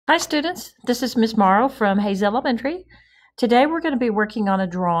Hi students, this is Ms. Morrow from Hayes Elementary. Today we're going to be working on a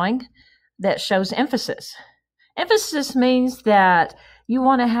drawing that shows emphasis. Emphasis means that you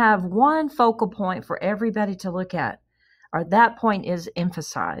want to have one focal point for everybody to look at, or that point is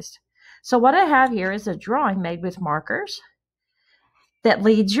emphasized. So what I have here is a drawing made with markers that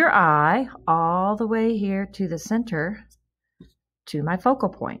leads your eye all the way here to the center to my focal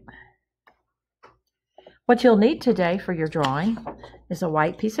point. What you'll need today for your drawing is a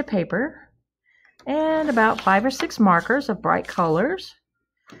white piece of paper and about 5 or 6 markers of bright colors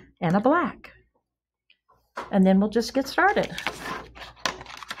and a black. And then we'll just get started.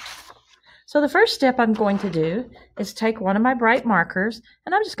 So the first step I'm going to do is take one of my bright markers,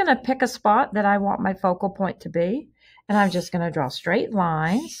 and I'm just going to pick a spot that I want my focal point to be, and I'm just going to draw straight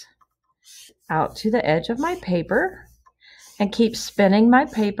lines out to the edge of my paper and keep spinning my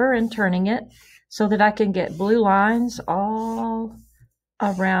paper and turning it so that I can get blue lines all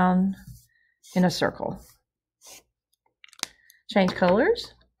around in a circle. Change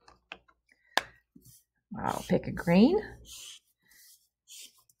colors. I'll pick a green.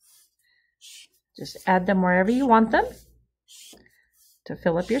 Just add them wherever you want them to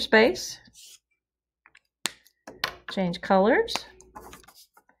fill up your space. Change colors.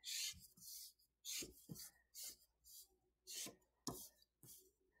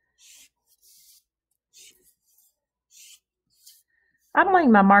 I'm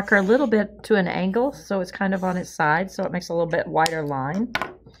laying my marker a little bit to an angle, so it's kind of on its side, so it makes a little bit wider line.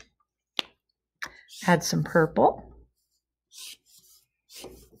 Add some purple.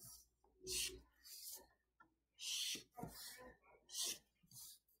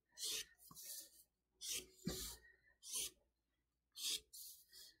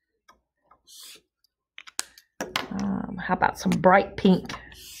 How about some bright pink?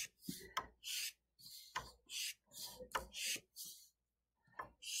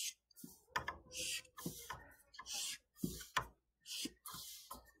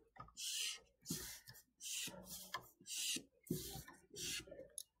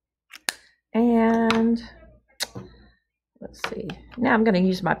 And let's see, now I'm going to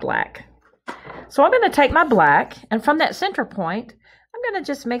use my black. So I'm going to take my black, and from that center point, I'm going to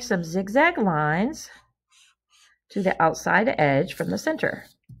just make some zigzag lines to the outside edge from the center.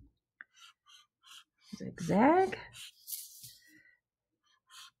 Zigzag.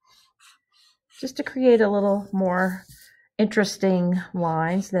 Just to create a little more interesting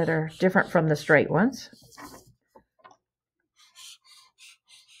lines that are different from the straight ones.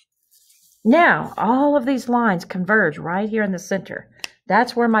 Now, all of these lines converge right here in the center.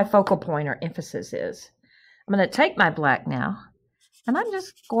 That's where my focal point or emphasis is. I'm going to take my black now, and I'm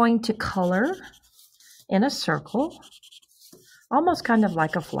just going to color in a circle, almost kind of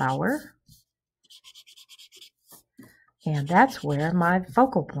like a flower. And that's where my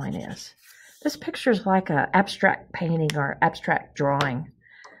focal point is. This picture is like an abstract painting or abstract drawing.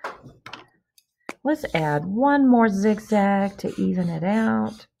 Let's add one more zigzag to even it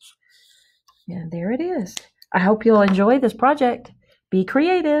out. And there it is. I hope you'll enjoy this project. Be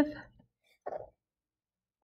creative.